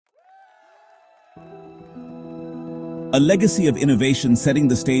A legacy of innovation setting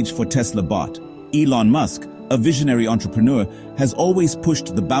the stage for TeslaBot. Elon Musk, a visionary entrepreneur, has always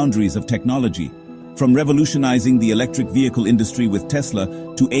pushed the boundaries of technology. From revolutionizing the electric vehicle industry with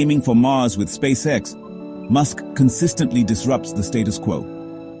Tesla to aiming for Mars with SpaceX, Musk consistently disrupts the status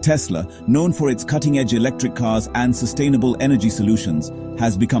quo. Tesla, known for its cutting-edge electric cars and sustainable energy solutions,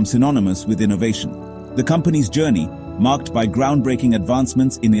 has become synonymous with innovation. The company's journey, marked by groundbreaking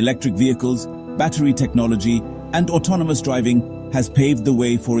advancements in electric vehicles, battery technology, and autonomous driving, has paved the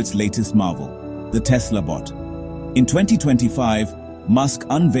way for its latest marvel, the TeslaBot. In 2025, Musk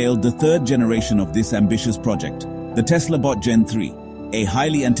unveiled the third generation of this ambitious project, the TeslaBot Gen 3, a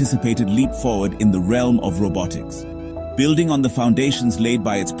highly anticipated leap forward in the realm of robotics. Building on the foundations laid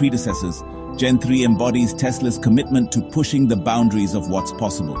by its predecessors, Gen 3 embodies Tesla's commitment to pushing the boundaries of what's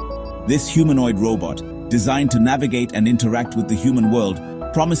possible. This humanoid robot, designed to navigate and interact with the human world,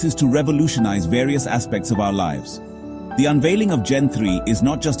 promises to revolutionize various aspects of our lives. The unveiling of Gen 3 is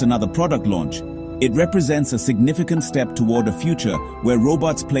not just another product launch. It represents a significant step toward a future where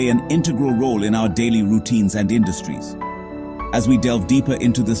robots play an integral role in our daily routines and industries. As we delve deeper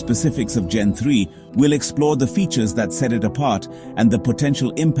into the specifics of Gen 3, we'll explore the features that set it apart and the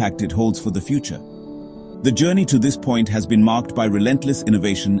potential impact it holds for the future. The journey to this point has been marked by relentless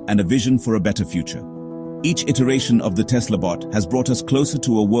innovation and a vision for a better future. Each iteration of the TeslaBot has brought us closer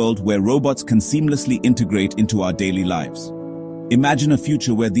to a world where robots can seamlessly integrate into our daily lives. Imagine a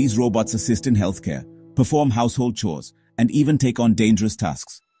future where these robots assist in healthcare, perform household chores, and even take on dangerous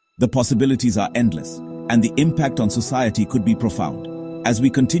tasks. The possibilities are endless, and the impact on society could be profound. As we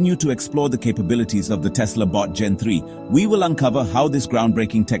continue to explore the capabilities of the TeslaBot Gen 3, we will uncover how this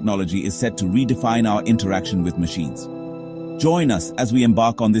groundbreaking technology is set to redefine our interaction with machines. Join us as we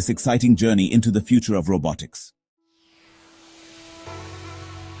embark on this exciting journey into the future of robotics.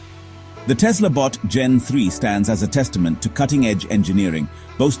 The TeslaBot Gen 3 stands as a testament to cutting-edge engineering,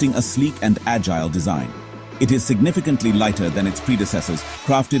 boasting a sleek and agile design. It is significantly lighter than its predecessors,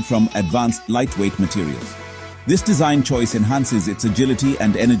 crafted from advanced lightweight materials. This design choice enhances its agility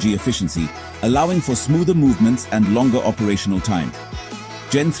and energy efficiency, allowing for smoother movements and longer operational time.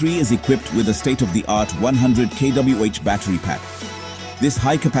 Gen 3 is equipped with a state-of-the-art 100 kWh battery pack. This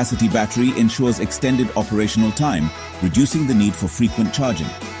high-capacity battery ensures extended operational time, reducing the need for frequent charging.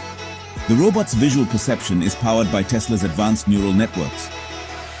 The robot's visual perception is powered by Tesla's advanced neural networks.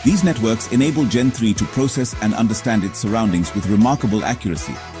 These networks enable Gen 3 to process and understand its surroundings with remarkable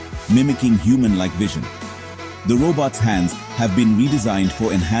accuracy, mimicking human-like vision. The robot's hands have been redesigned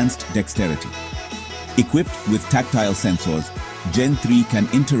for enhanced dexterity. Equipped with tactile sensors, Gen 3 can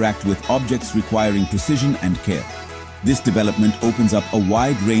interact with objects requiring precision and care. This development opens up a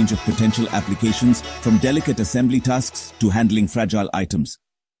wide range of potential applications, from delicate assembly tasks to handling fragile items.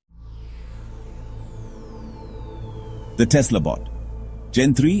 The TeslaBot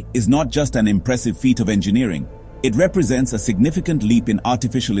Gen 3 is not just an impressive feat of engineering. It represents a significant leap in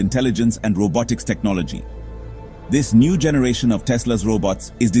artificial intelligence and robotics technology. This new generation of Tesla's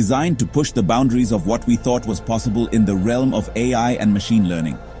robots is designed to push the boundaries of what we thought was possible in the realm of AI and machine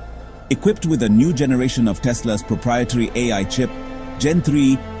learning. Equipped with a new generation of Tesla's proprietary AI chip, Gen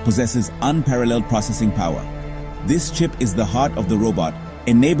 3 possesses unparalleled processing power. This chip is the heart of the robot,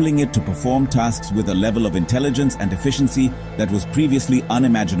 enabling it to perform tasks with a level of intelligence and efficiency that was previously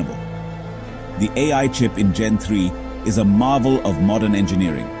unimaginable. The AI chip in Gen 3 is a marvel of modern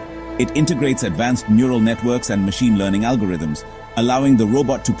engineering. It integrates advanced neural networks and machine learning algorithms, allowing the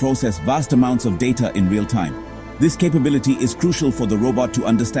robot to process vast amounts of data in real time. This capability is crucial for the robot to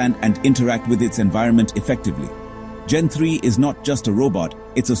understand and interact with its environment effectively. Gen 3 is not just a robot,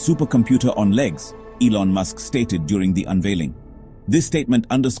 it's a supercomputer on legs, Elon Musk stated during the unveiling. This statement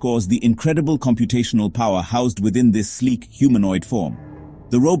underscores the incredible computational power housed within this sleek humanoid form.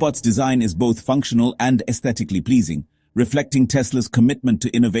 The robot's design is both functional and aesthetically pleasing, reflecting Tesla's commitment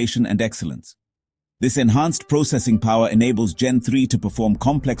to innovation and excellence. This enhanced processing power enables Gen 3 to perform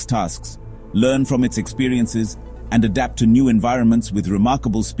complex tasks, learn from its experiences, and adapt to new environments with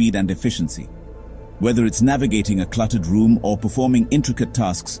remarkable speed and efficiency. Whether it's navigating a cluttered room or performing intricate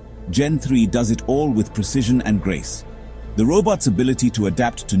tasks, Gen 3 does it all with precision and grace. The robot's ability to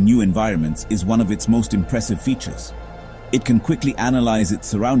adapt to new environments is one of its most impressive features. It can quickly analyze its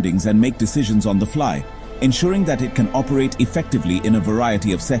surroundings and make decisions on the fly, ensuring that it can operate effectively in a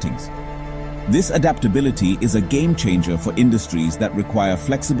variety of settings. This adaptability is a game changer for industries that require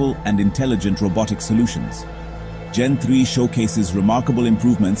flexible and intelligent robotic solutions. Gen 3 showcases remarkable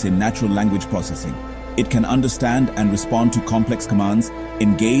improvements in natural language processing. It can understand and respond to complex commands,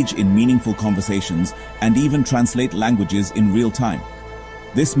 engage in meaningful conversations, and even translate languages in real time.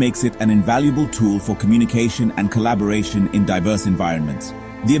 This makes it an invaluable tool for communication and collaboration in diverse environments.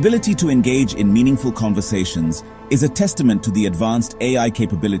 The ability to engage in meaningful conversations is a testament to the advanced AI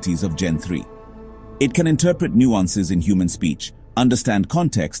capabilities of Gen 3. It can interpret nuances in human speech, understand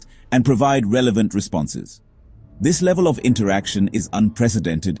context, and provide relevant responses. This level of interaction is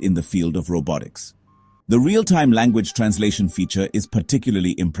unprecedented in the field of robotics. The real-time language translation feature is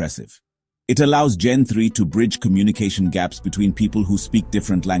particularly impressive. It allows Gen 3 to bridge communication gaps between people who speak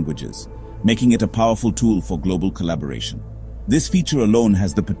different languages, making it a powerful tool for global collaboration. This feature alone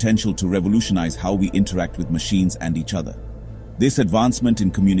has the potential to revolutionize how we interact with machines and each other. This advancement in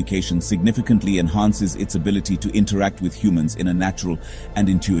communication significantly enhances its ability to interact with humans in a natural and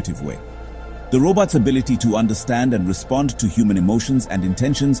intuitive way. The robot's ability to understand and respond to human emotions and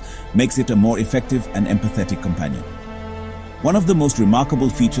intentions makes it a more effective and empathetic companion. One of the most remarkable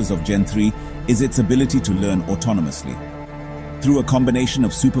features of Gen 3 is its ability to learn autonomously. Through a combination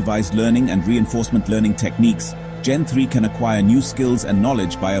of supervised learning and reinforcement learning techniques, Gen 3 can acquire new skills and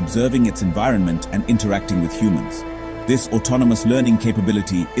knowledge by observing its environment and interacting with humans. This autonomous learning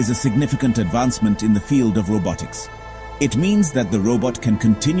capability is a significant advancement in the field of robotics. It means that the robot can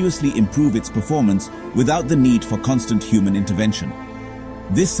continuously improve its performance without the need for constant human intervention.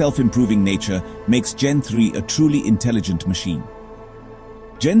 This self-improving nature makes Gen 3 a truly intelligent machine.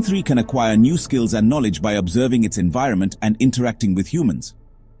 Gen 3 can acquire new skills and knowledge by observing its environment and interacting with humans.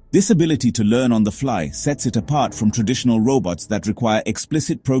 This ability to learn on the fly sets it apart from traditional robots that require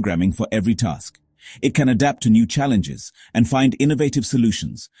explicit programming for every task. It can adapt to new challenges and find innovative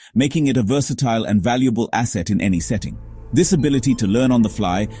solutions, making it a versatile and valuable asset in any setting. This ability to learn on the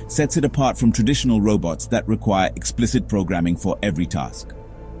fly sets it apart from traditional robots that require explicit programming for every task.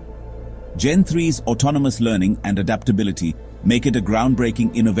 Gen 3's autonomous learning and adaptability make it a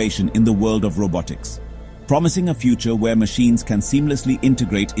groundbreaking innovation in the world of robotics, promising a future where machines can seamlessly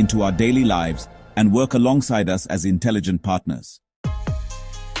integrate into our daily lives and work alongside us as intelligent partners.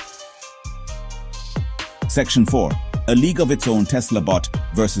 Section 4. A league of its own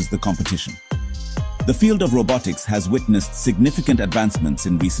TeslaBot versus the competition. The field of robotics has witnessed significant advancements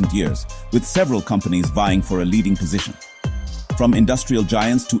in recent years, with several companies vying for a leading position. From industrial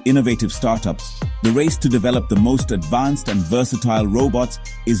giants to innovative startups, the race to develop the most advanced and versatile robots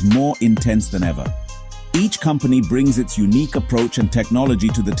is more intense than ever. Each company brings its unique approach and technology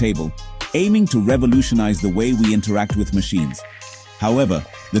to the table, aiming to revolutionize the way we interact with machines. However,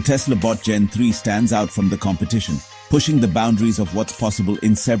 the TeslaBot Gen 3 stands out from the competition, pushing the boundaries of what's possible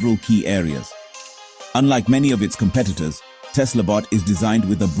in several key areas. Unlike many of its competitors, TeslaBot is designed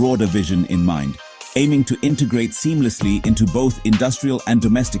with a broader vision in mind, aiming to integrate seamlessly into both industrial and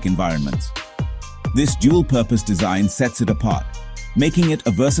domestic environments. This dual-purpose design sets it apart, making it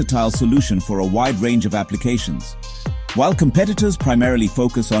a versatile solution for a wide range of applications. While competitors primarily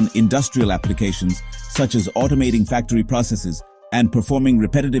focus on industrial applications, such as automating factory processes and performing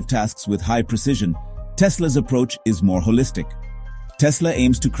repetitive tasks with high precision, Tesla's approach is more holistic. Tesla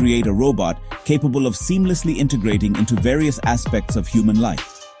aims to create a robot capable of seamlessly integrating into various aspects of human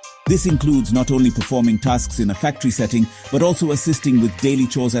life. This includes not only performing tasks in a factory setting, but also assisting with daily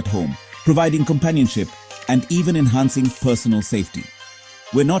chores at home, providing companionship, and even enhancing personal safety.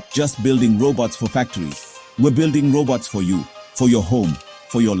 We're not just building robots for factories. We're building robots for you, for your home,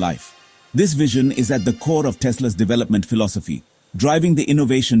 for your life. This vision is at the core of Tesla's development philosophy, driving the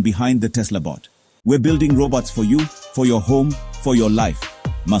innovation behind the TeslaBot. We're building robots for you, for your home, for your life,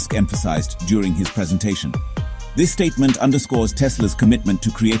 Musk emphasized during his presentation. This statement underscores Tesla's commitment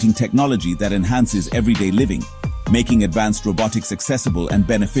to creating technology that enhances everyday living, making advanced robotics accessible and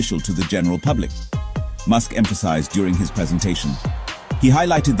beneficial to the general public. Musk emphasized during his presentation. He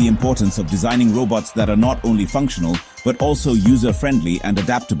highlighted the importance of designing robots that are not only functional, but also user-friendly and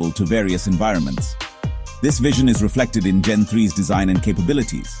adaptable to various environments. This vision is reflected in Gen 3's design and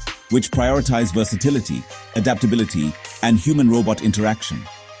capabilities, which prioritize versatility, adaptability, and human-robot interaction.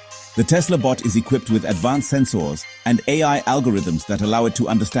 The TeslaBot is equipped with advanced sensors and AI algorithms that allow it to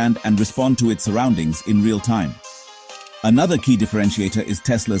understand and respond to its surroundings in real time. Another key differentiator is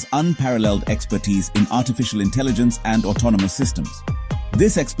Tesla's unparalleled expertise in artificial intelligence and autonomous systems.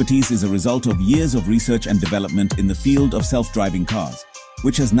 This expertise is a result of years of research and development in the field of self-driving cars,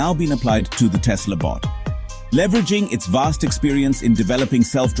 which has now been applied to the TeslaBot. Leveraging its vast experience in developing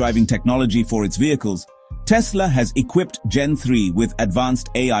self-driving technology for its vehicles, Tesla has equipped Gen 3 with advanced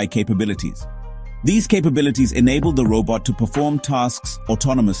AI capabilities. These capabilities enable the robot to perform tasks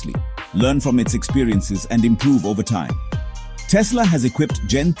autonomously, learn from its experiences, and improve over time. Tesla has equipped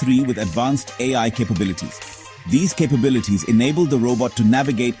Gen 3 with advanced AI capabilities. These capabilities enable the robot to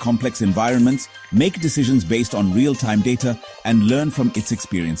navigate complex environments, make decisions based on real-time data, and learn from its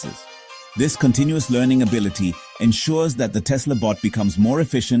experiences. This continuous learning ability ensures that the TeslaBot becomes more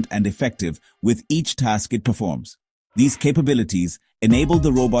efficient and effective with each task it performs. These capabilities enable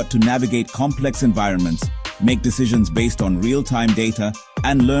the robot to navigate complex environments, make decisions based on real-time data,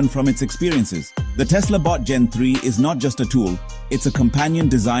 and learn from its experiences. The TeslaBot Gen 3 is not just a tool, it's a companion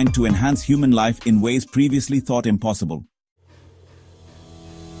designed to enhance human life in ways previously thought impossible.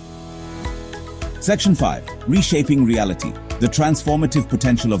 Section 5. Reshaping Reality. The Transformative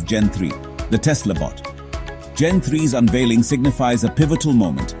Potential of Gen 3. The TeslaBot. Gen 3's unveiling signifies a pivotal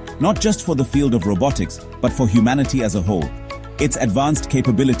moment, not just for the field of robotics, but for humanity as a whole. Its advanced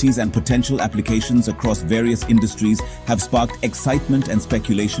capabilities and potential applications across various industries have sparked excitement and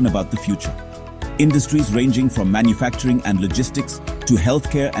speculation about the future. Industries ranging from manufacturing and logistics to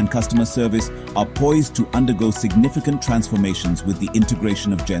healthcare and customer service are poised to undergo significant transformations with the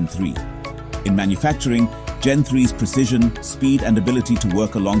integration of Gen 3. In manufacturing, Gen 3's precision, speed, and ability to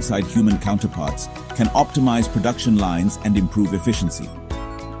work alongside human counterparts can optimize production lines and improve efficiency.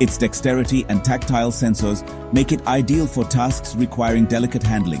 Its dexterity and tactile sensors make it ideal for tasks requiring delicate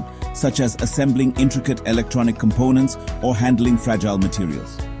handling, such as assembling intricate electronic components or handling fragile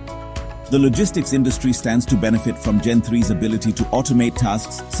materials. The logistics industry stands to benefit from Gen 3's ability to automate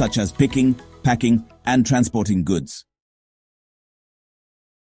tasks such as picking, packing, and transporting goods.